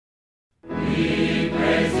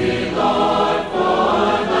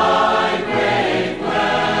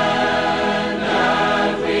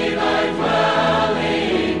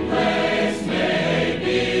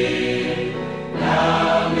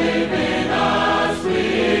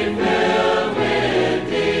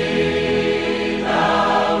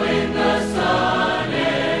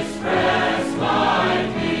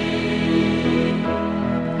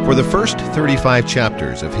For the first 35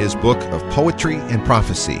 chapters of his book of poetry and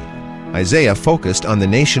prophecy, Isaiah focused on the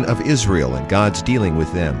nation of Israel and God's dealing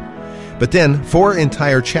with them. But then 4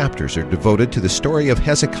 entire chapters are devoted to the story of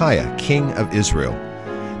Hezekiah, king of Israel.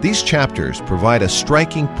 These chapters provide a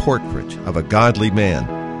striking portrait of a godly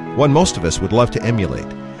man, one most of us would love to emulate.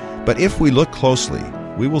 But if we look closely,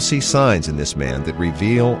 we will see signs in this man that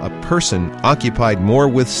reveal a person occupied more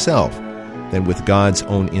with self than with God's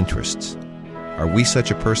own interests. Are we such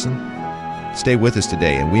a person? Stay with us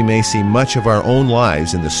today, and we may see much of our own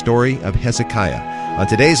lives in the story of Hezekiah on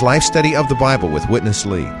today's Life Study of the Bible with Witness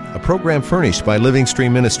Lee, a program furnished by Living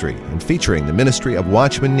Stream Ministry and featuring the ministry of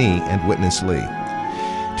Watchman Nee and Witness Lee.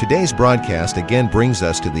 Today's broadcast again brings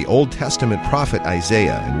us to the Old Testament prophet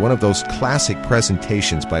Isaiah and one of those classic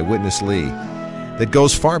presentations by Witness Lee that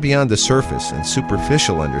goes far beyond the surface and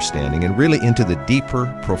superficial understanding and really into the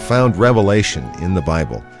deeper, profound revelation in the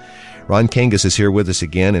Bible. Ron Kangas is here with us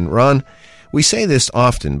again, and Ron, we say this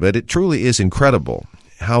often, but it truly is incredible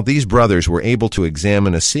how these brothers were able to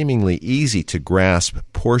examine a seemingly easy-to-grasp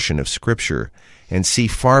portion of Scripture and see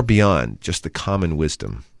far beyond just the common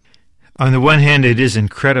wisdom. On the one hand, it is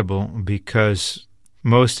incredible because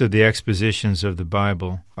most of the expositions of the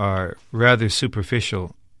Bible are rather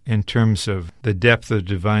superficial in terms of the depth of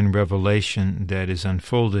divine revelation that is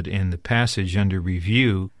unfolded in the passage under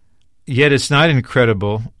review. Yet it's not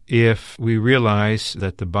incredible if we realize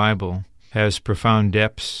that the Bible has profound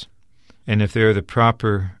depths, and if they're the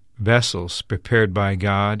proper vessels prepared by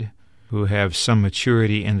God who have some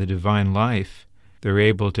maturity in the divine life, they're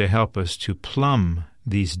able to help us to plumb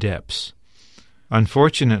these depths.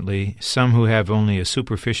 Unfortunately, some who have only a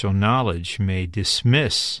superficial knowledge may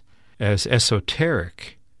dismiss as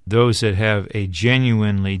esoteric those that have a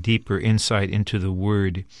genuinely deeper insight into the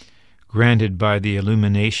Word granted by the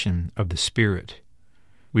illumination of the Spirit.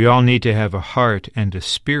 We all need to have a heart and a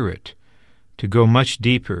spirit to go much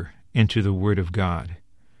deeper into the Word of God.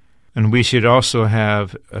 And we should also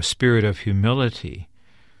have a spirit of humility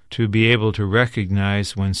to be able to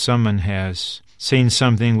recognize when someone has seen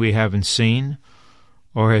something we haven't seen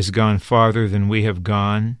or has gone farther than we have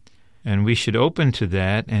gone, and we should open to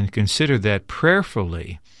that and consider that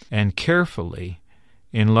prayerfully and carefully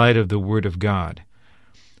in light of the Word of God.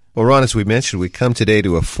 Well, Ron, as we mentioned, we come today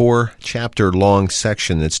to a 4-chapter-long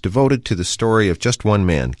section that's devoted to the story of just one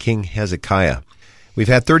man, King Hezekiah. We've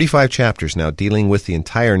had 35 chapters now dealing with the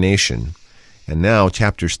entire nation, and now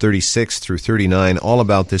chapters 36 through 39 all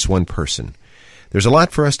about this one person. There's a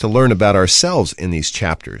lot for us to learn about ourselves in these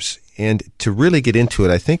chapters, and to really get into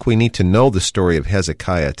it, I think we need to know the story of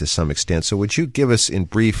Hezekiah to some extent. So would you give us, in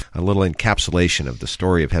brief, a little encapsulation of the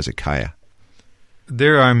story of Hezekiah?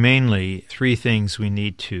 There are mainly 3 things we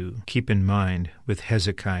need to keep in mind with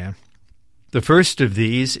Hezekiah. The first of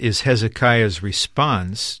these is Hezekiah's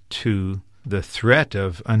response to the threat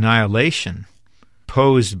of annihilation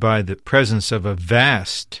posed by the presence of a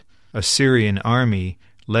vast Assyrian army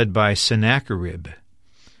led by Sennacherib.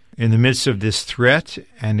 In the midst of this threat,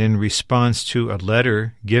 and in response to a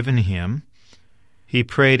letter given him, he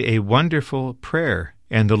prayed a wonderful prayer,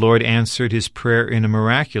 and the Lord answered his prayer in a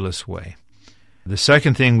miraculous way. The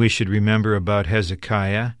second thing we should remember about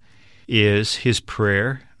Hezekiah is his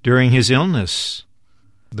prayer during his illness.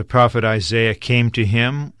 The prophet Isaiah came to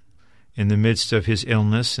him in the midst of his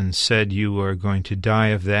illness and said, "You are going to die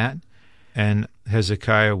of that." And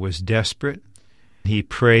Hezekiah was desperate. He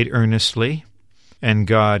prayed earnestly, and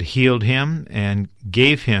God healed him and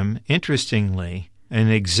gave him, interestingly, an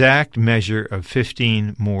exact measure of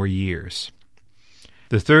 15 more years.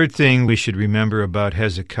 The third thing we should remember about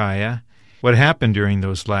Hezekiah, what happened during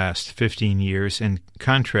those last 15 years in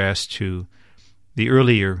contrast to the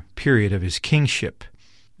earlier period of his kingship.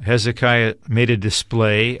 Hezekiah made a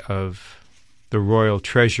display of the royal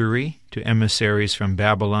treasury to emissaries from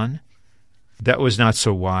Babylon. That was not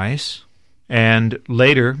so wise. And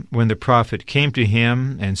later, when the prophet came to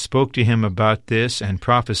him and spoke to him about this and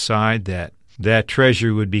prophesied that that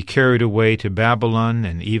treasure would be carried away to Babylon,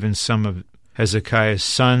 and even some of Hezekiah's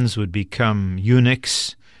sons would become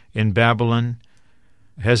eunuchs in Babylon,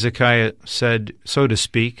 Hezekiah said, so to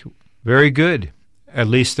speak, "Very good, at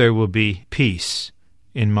least there will be peace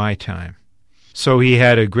in my time." So he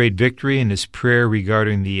had a great victory in his prayer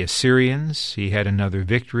regarding the Assyrians. He had another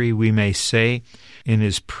victory, we may say, in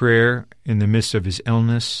his prayer in the midst of his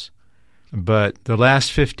illness. But the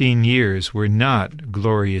last 15 years were not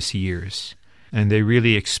glorious years, and they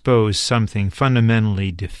really exposed something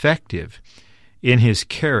fundamentally defective in his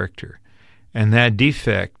character. And that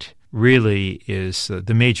defect really is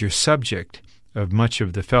the major subject of much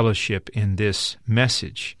of the fellowship in this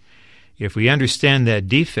message. If we understand that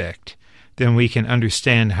defect, then we can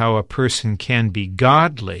understand how a person can be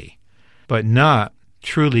godly, but not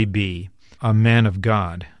truly be a man of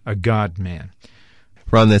God, a God-man.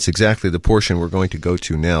 Ron, that's exactly the portion we're going to go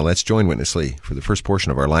to now. Let's join Witness Lee for the first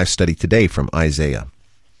portion of our life study today from Isaiah.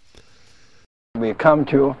 We come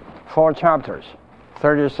to 4 chapters,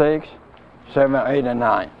 36, 7, 8, and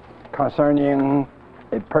 9, concerning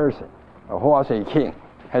a person who was a king,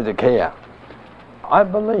 Hezekiah. I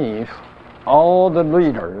believe all the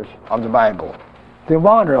readers of the Bible, they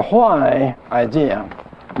wonder why Isaiah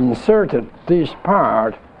inserted this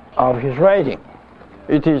part of his writing.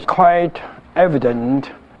 It is quite evident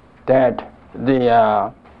that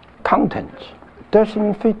the contents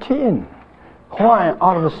doesn't fit in. Why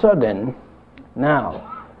all of a sudden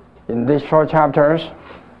now in these 4 chapters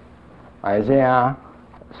Isaiah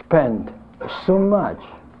spent so much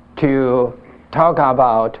to talk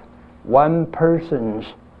about one person's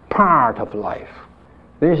part of life?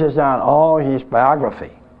 This is not all his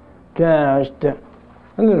biography, just a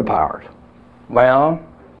little part. Well,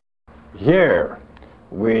 here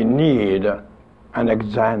we need an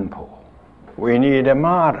example. We need a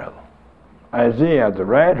model. Isaiah, the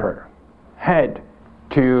writer, had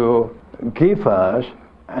to give us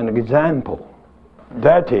an example.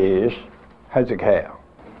 That is Hezekiah.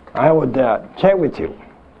 I would check with you.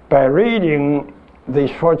 By reading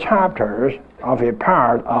these 4 chapters of a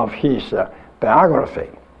part of his biography,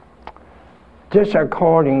 just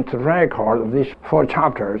according to the record of these 4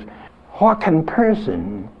 chapters, what kind of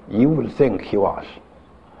person you would think he was?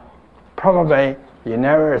 Probably you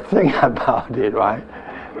never think about it, right?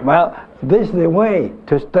 Well, this is the way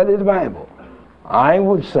to study the Bible. I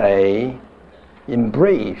would say, in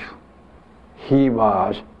brief, he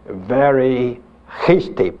was a very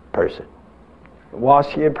hasty person. Was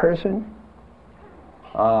he a person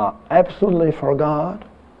absolutely for God?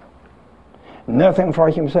 Nothing for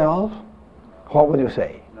himself? What would you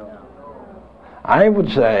say? No. I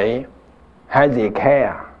would say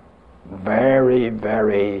Hezekiah, very,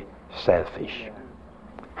 very selfish.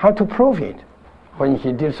 How to prove it? When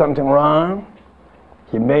he did something wrong,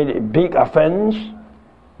 he made a big offense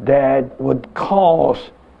that would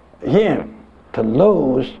cause him to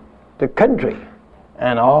lose the country,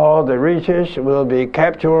 and all the riches will be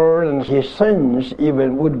captured, and his sons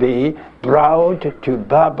even would be brought to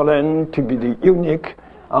Babylon to be the eunuch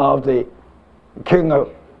of the king of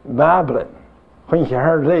Babylon. When he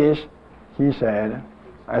heard this, he said,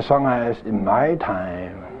 as long as in my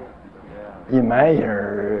time, in my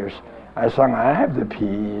years, as long as I have the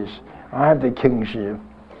peace, I have the kingship,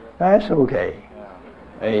 that's okay.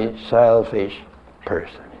 A selfish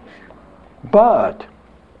person. But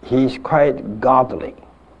he's quite godly.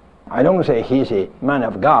 I don't say he's a man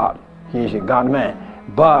of God, he's a God-man,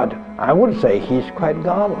 but I would say he's quite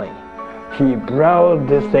godly. He brought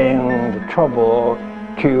the thing, the trouble,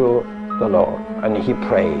 to the Lord, and he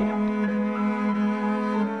prayed.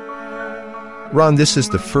 Ron, this is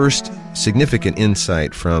the first significant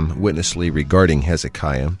insight from Witness Lee regarding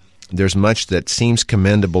Hezekiah. There's much that seems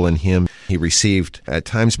commendable in him. He received, at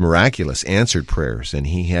times, miraculous answered prayers, and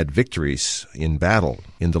he had victories in battle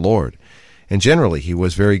in the Lord. And generally, he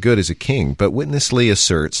was very good as a king. But Witness Lee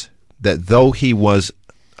asserts that though he was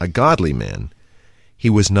a godly man, he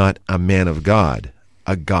was not a man of God,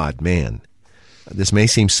 a God-man. This may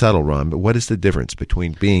seem subtle, Ron, but what is the difference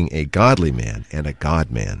between being a godly man and a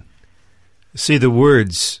God-man? See, the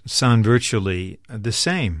words sound virtually the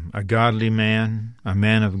same. A godly man, a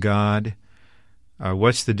man of God.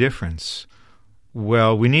 What's the difference?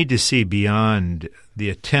 Well, we need to see beyond the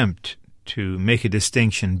attempt to make a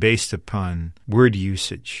distinction based upon word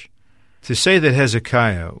usage. To say that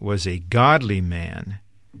Hezekiah was a godly man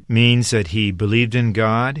means that he believed in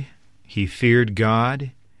God, he feared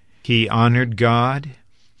God, he honored God,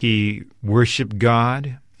 he worshiped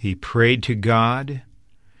God, he prayed to God,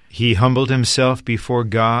 he humbled himself before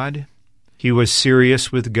God, he was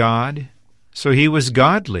serious with God, so he was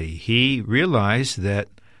godly. He realized that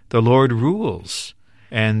the Lord rules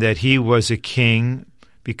and that he was a king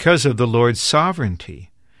because of the Lord's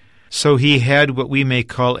sovereignty. So he had what we may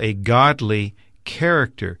call a godly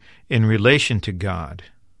character in relation to God.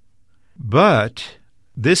 But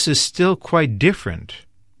this is still quite different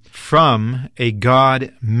from a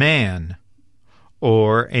God-man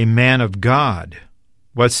or a man of God.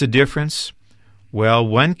 What's the difference? Well,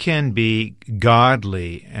 one can be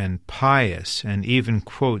godly and pious and even,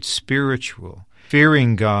 quote, spiritual,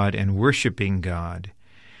 fearing God and worshiping God,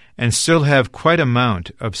 and still have quite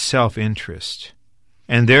amount of self-interest,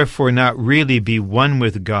 and therefore not really be one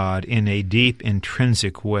with God in a deep,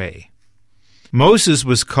 intrinsic way. Moses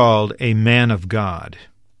was called a man of God.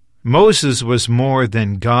 Moses was more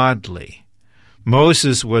than godly.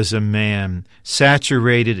 Moses was a man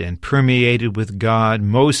saturated and permeated with God.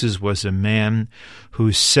 Moses was a man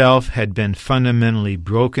whose self had been fundamentally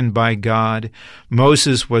broken by God.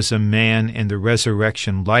 Moses was a man in the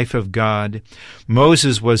resurrection life of God.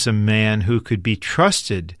 Moses was a man who could be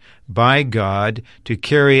trusted by God to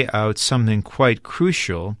carry out something quite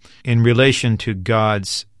crucial in relation to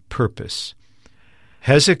God's purpose.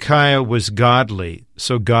 Hezekiah was godly,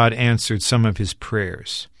 so God answered some of his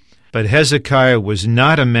prayers. But Hezekiah was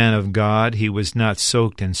not a man of God. He was not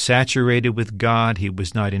soaked and saturated with God. He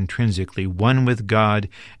was not intrinsically one with God.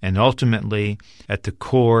 And ultimately, at the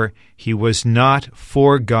core, he was not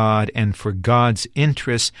for God and for God's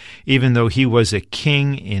interests, even though he was a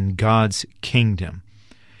king in God's kingdom.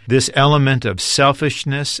 This element of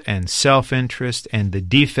selfishness and self-interest and the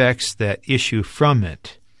defects that issue from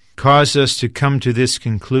it cause us to come to this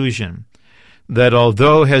conclusion that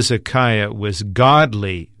although Hezekiah was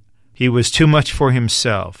godly, he was too much for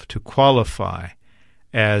himself to qualify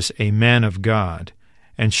as a man of God,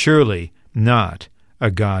 and surely not a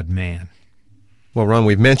God-man. Well, Ron,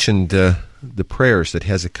 we've mentioned the prayers that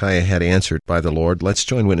Hezekiah had answered by the Lord. Let's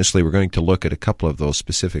join Witness Lee. We're going to look at a couple of those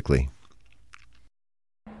specifically.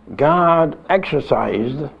 God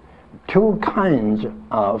exercised two kinds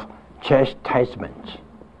of chastisements.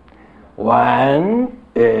 One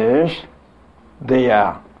is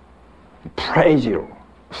the pressure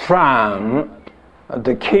from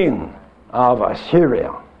the king of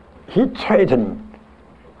Assyria. He threatened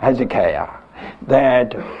Hezekiah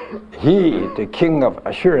that he, the king of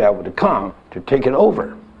Assyria, would come to take it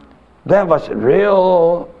over. That was a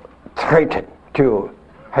real threat to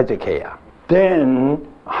Hezekiah. Then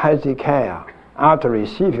Hezekiah, after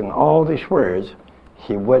receiving all these words,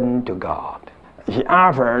 he went to God. He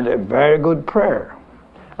offered a very good prayer.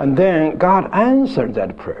 And then God answered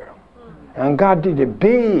that prayer. And God did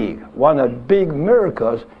one of the big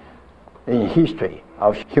miracles in history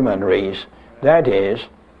of human race. That is,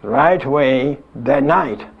 right away that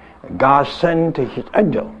night, God sent his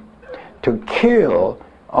angel to kill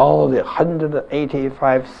all the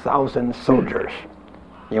 185,000 soldiers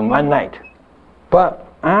in one night. But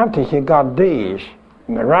after he got this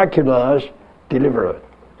miraculous deliverance,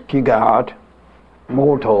 he got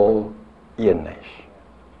mortal illness.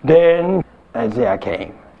 Then Isaiah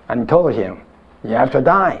came and told him, you have to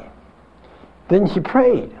die. Then he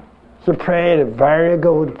prayed. He prayed a very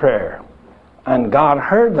good prayer. And God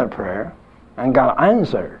heard that prayer, and God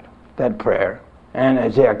answered that prayer. And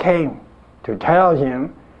Isaiah came to tell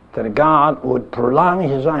him that God would prolong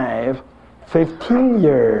his life 15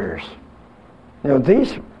 years. Now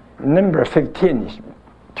this number 15 is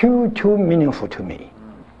too meaningful to me.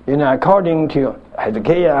 According to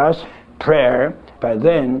Hezekiah's prayer, by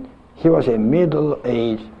then he was a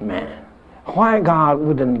middle-aged man. Why God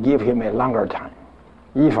wouldn't give him a longer time?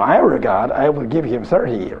 If I were God, I would give him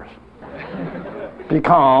 30 years.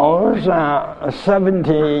 Because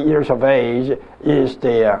 70 years of age is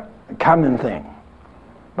the common thing.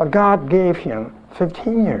 But God gave him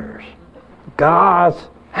 15 years. God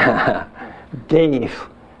gave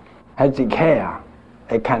Hezekiah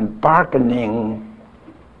a kind of bargaining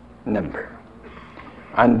number.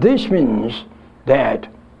 And this means that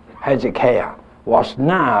Hezekiah was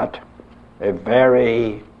not a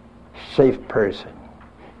very safe person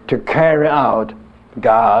to carry out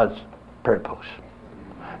God's purpose.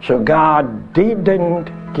 So God didn't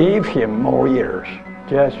give him more years,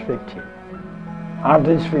 just 15.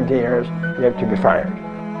 After these 15 years, you have to be fired.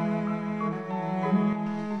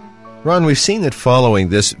 Ron, we've seen that following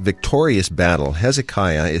this victorious battle,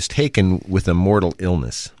 Hezekiah is taken with a mortal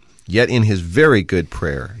illness. Yet in his very good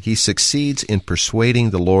prayer, he succeeds in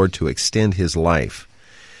persuading the Lord to extend his life.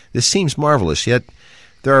 This seems marvelous, yet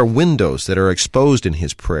there are windows that are exposed in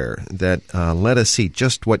his prayer that let us see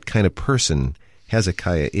just what kind of person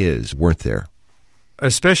Hezekiah is, weren't there?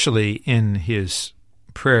 Especially in his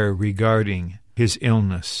prayer regarding his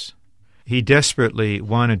illness. He desperately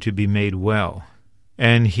wanted to be made well,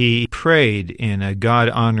 and he prayed in a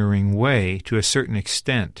God-honoring way to a certain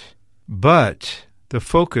extent. But the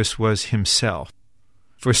focus was himself.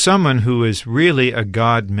 For someone who is really a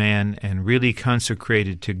God-man and really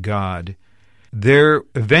consecrated to God, there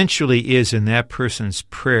eventually is in that person's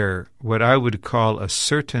prayer what I would call a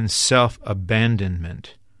certain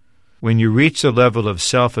self-abandonment. When you reach the level of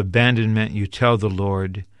self-abandonment, you tell the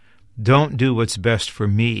Lord, don't do what's best for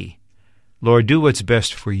me. Lord, do what's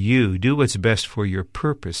best for you. Do what's best for your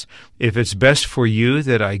purpose. If it's best for you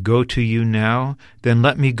that I go to you now, then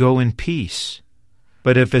let me go in peace.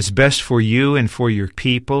 But if it's best for you and for your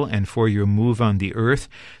people and for your move on the earth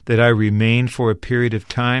that I remain for a period of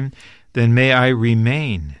time, then may I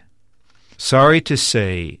remain. Sorry to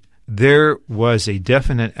say, there was a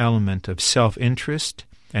definite element of self-interest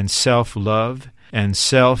and self-love and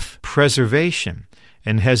self-preservation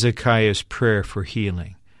in Hezekiah's prayer for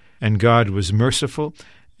healing. And God was merciful,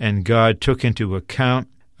 and God took into account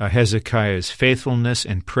Hezekiah's faithfulness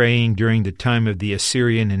in praying during the time of the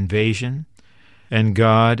Assyrian invasion, and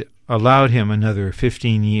God allowed him another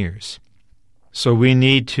 15 years. So we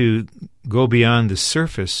need to go beyond the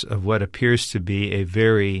surface of what appears to be a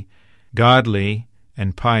very godly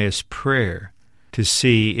and pious prayer to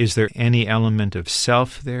see, is there any element of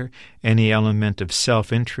self there, any element of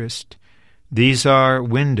self-interest? These are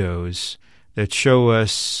windows that show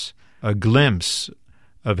us a glimpse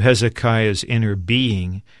of Hezekiah's inner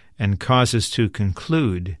being and cause us to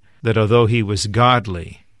conclude that although he was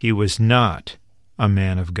godly, he was not a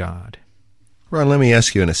man of God. Ron, let me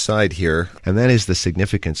ask you an aside here, and that is the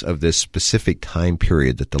significance of this specific time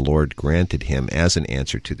period that the Lord granted him as an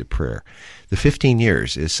answer to the prayer. The 15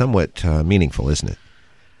 years is somewhat meaningful, isn't it?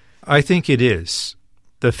 I think it is.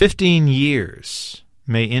 The 15 years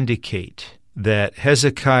may indicate that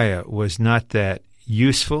Hezekiah was not that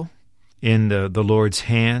useful in the Lord's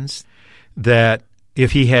hands, that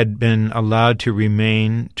if he had been allowed to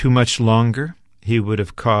remain too much longer, he would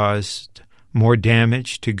have caused more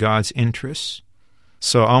damage to God's interests.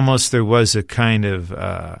 So almost there was a kind of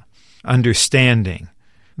understanding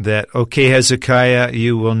that, okay, Hezekiah,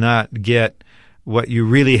 you will not get what you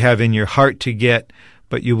really have in your heart to get,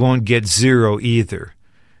 but you won't get zero either.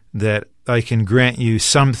 That I can grant you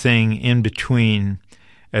something in between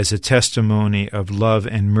as a testimony of love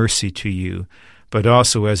and mercy to you, but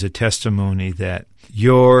also as a testimony that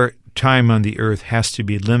your time on the earth has to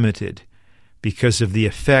be limited because of the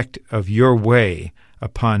effect of your way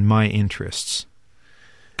upon my interests.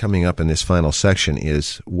 Coming up in this final section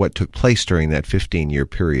is what took place during that 15-year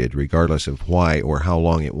period, regardless of why or how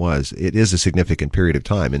long it was. It is a significant period of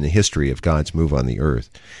time in the history of God's move on the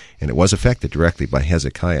earth, and it was affected directly by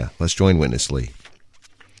Hezekiah. Let's join Witness Lee.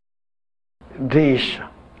 This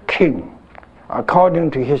king,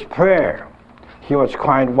 according to his prayer, he was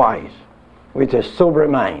quite wise, with a sober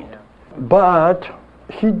mind. But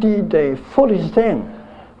he did a foolish thing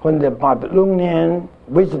when the Babylonian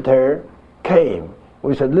visitor came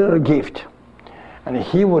with a little gift. And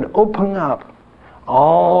he would open up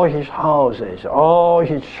all his houses, all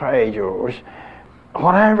his treasures,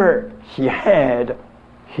 whatever he had,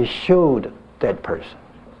 he showed that person.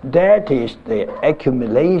 That is the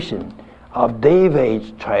accumulation of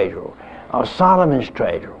David's treasure, of Solomon's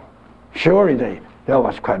treasure. Surely that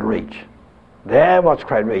was quite rich. That was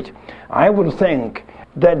quite rich. I would think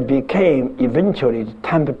that became eventually the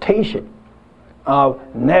temptation of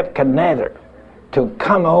Nebuchadnezzar to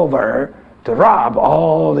come over to rob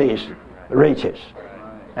all these riches.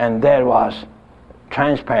 And that was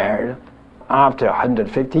transpired after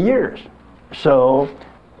 150 years. So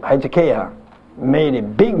Hezekiah made a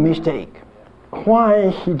big mistake. Why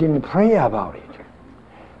he didn't pray about it?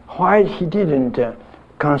 Why he didn't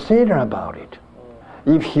consider about it?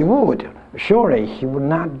 If he would, surely he would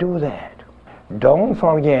not do that. Don't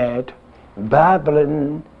forget,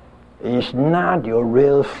 Babylon is not your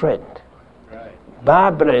real friend.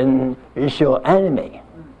 Babylon is your enemy.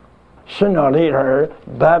 Sooner or later,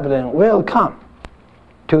 Babylon will come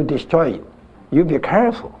to destroy you. You be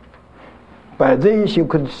careful. By this you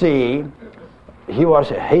could see he was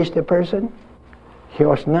a hasty person. He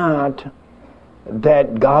was not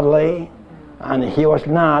that godly, and he was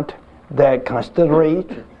not that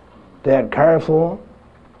considerate, that careful,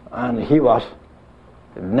 and he was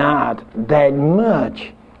not that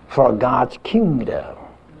much for God's kingdom.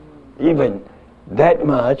 Even that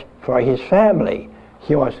much for his family.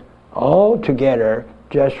 He was altogether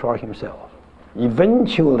just for himself.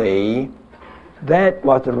 Eventually, that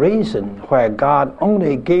was the reason why God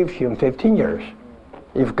only gave him 15 years.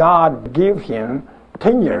 If God gave him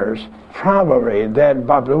 10 years, probably that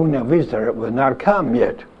Babylonian visitor will not come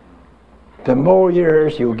yet. The more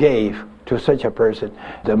years you gave to such a person,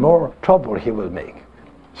 the more trouble he will make.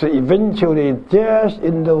 So eventually, just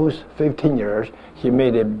in those 15 years, he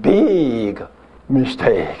made a big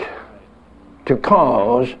mistake to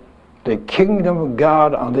cause the kingdom of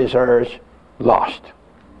God on this earth lost.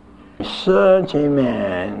 Such a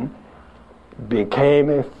man became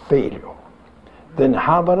a failure. Then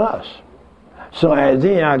how about us? So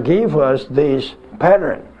Isaiah gave us this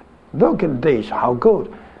pattern. Look at this, how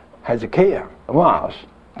good Hezekiah was.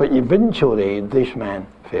 But eventually this man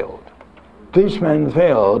failed. This man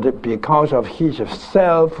failed because of his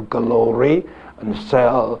self-glory and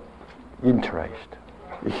self-interest.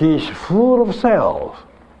 He's full of self,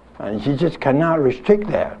 and he just cannot restrict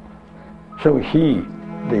that. So he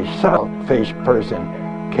the selfish person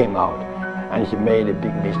came out, and she made a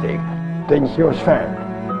big mistake. Then she was found.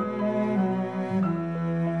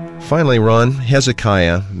 Finally, Ron,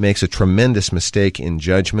 Hezekiah makes a tremendous mistake in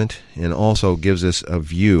judgment and also gives us a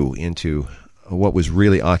view into what was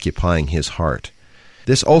really occupying his heart.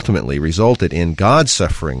 This ultimately resulted in God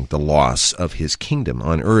suffering the loss of his kingdom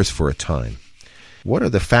on earth for a time. What are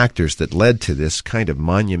the factors that led to this kind of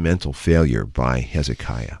monumental failure by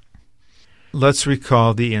Hezekiah? Let's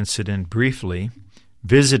recall the incident briefly.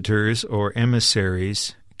 Visitors or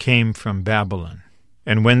emissaries came from Babylon,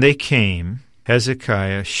 and when they came,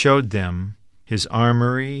 Hezekiah showed them his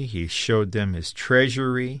armory, he showed them his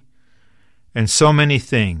treasury, and so many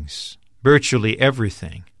things, virtually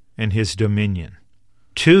everything, in his dominion.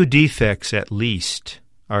 Two defects at least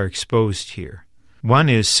are exposed here. One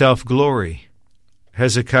is self-glory.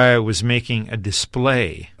 Hezekiah was making a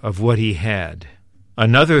display of what he had.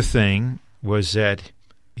 Another thing was that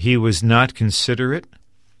he was not considerate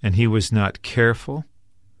and he was not careful.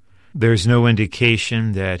 There's no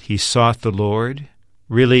indication that he sought the Lord.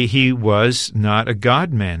 Really, he was not a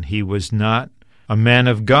God-man. He was not a man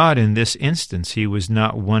of God in this instance. He was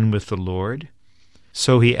not one with the Lord.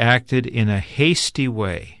 So he acted in a hasty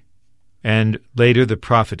way. And later the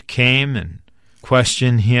prophet came and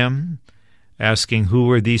questioned him, asking who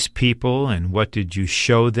were these people and what did you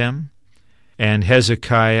show them? And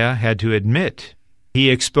Hezekiah had to admit he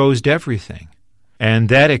exposed everything. And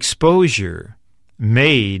that exposure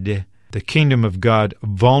made the kingdom of God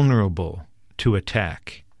vulnerable to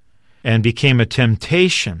attack and became a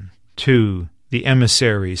temptation to the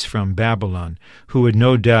emissaries from Babylon, who would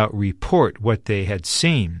no doubt report what they had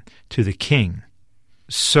seen to the king.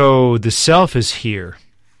 So the self is here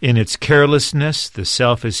in its carelessness, the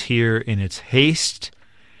self is here in its haste,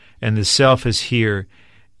 and the self is here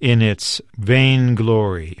in its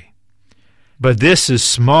vainglory. But this is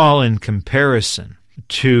small in comparison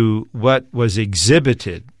to what was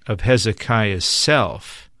exhibited of Hezekiah's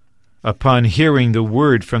self upon hearing the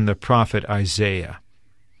word from the prophet Isaiah.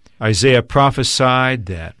 Isaiah prophesied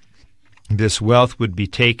that this wealth would be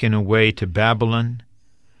taken away to Babylon.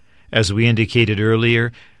 As we indicated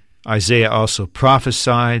earlier, Isaiah also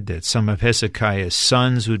prophesied that some of Hezekiah's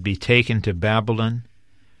sons would be taken to Babylon.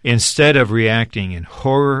 Instead of reacting in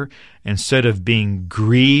horror, instead of being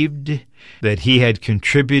grieved that he had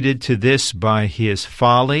contributed to this by his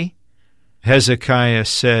folly, Hezekiah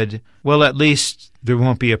said, well, at least there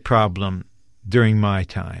won't be a problem during my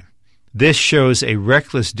time. This shows a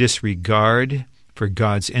reckless disregard for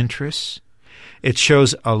God's interests. It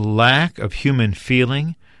shows a lack of human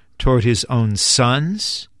feeling toward his own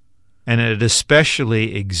sons, and it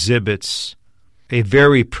especially exhibits a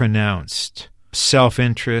very pronounced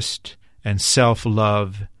self-interest and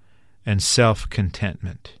self-love and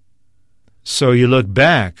self-contentment. So you look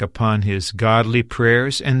back upon his godly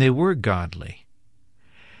prayers, and they were godly,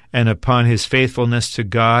 and upon his faithfulness to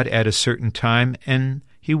God at a certain time, and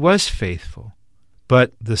he was faithful.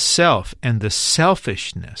 But the self and the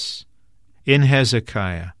selfishness in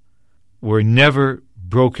Hezekiah were never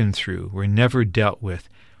broken through, were never dealt with.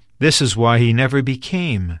 This is why he never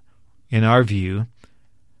became, in our view,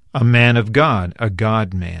 a man of God, a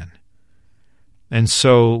God-man. And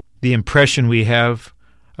so the impression we have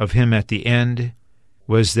of him at the end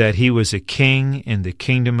was that he was a king in the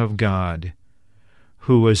kingdom of God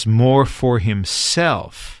who was more for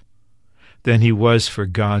himself than he was for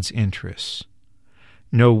God's interests.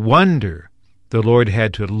 No wonder the Lord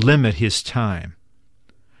had to limit his time,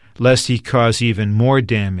 lest he cause even more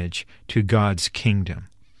damage to God's kingdom.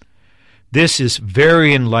 This is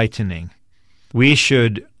very enlightening. We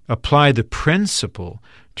should apply the principle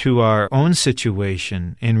to our own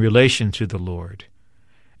situation in relation to the Lord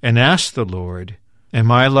and ask the Lord, am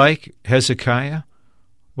I like Hezekiah?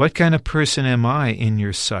 What kind of person am I in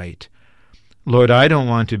your sight? Lord, I don't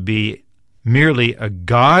want to be merely a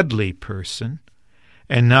godly person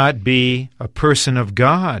and not be a person of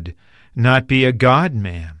God, not be a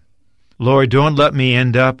God-man. Lord, don't let me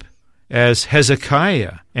end up as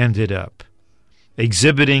Hezekiah ended up,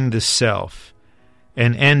 exhibiting the self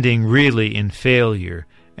and ending really in failure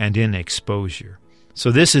and in exposure.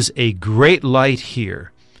 So this is a great light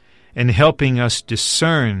here in helping us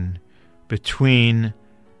discern between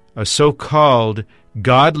a so-called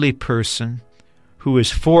godly person who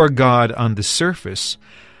is for God on the surface,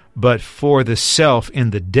 but for the self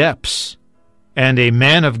in the depths, and a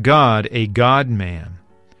man of God, a God-man,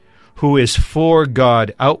 who is for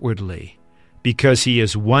God outwardly because he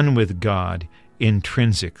is one with God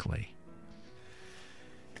intrinsically.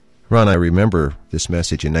 Ron, I remember this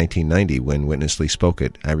message in 1990 when Witness Lee spoke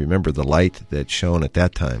it. I remember the light that shone at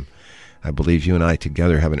that time. I believe you and I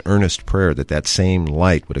together have an earnest prayer that that same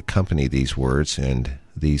light would accompany these words and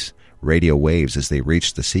these radio waves as they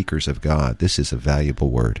reach the seekers of God. This is a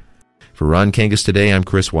valuable word. For Ron Kangas today, I'm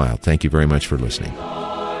Chris Wilde. Thank you very much for listening.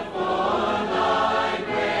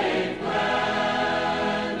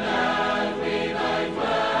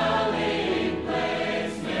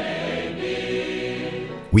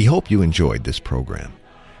 We hope you enjoyed this program.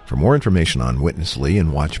 For more information on Witness Lee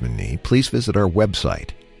and Watchman Nee, please visit our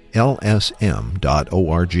website,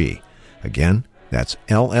 lsm.org. Again, that's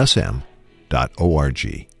lsm.org.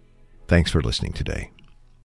 Thanks for listening today.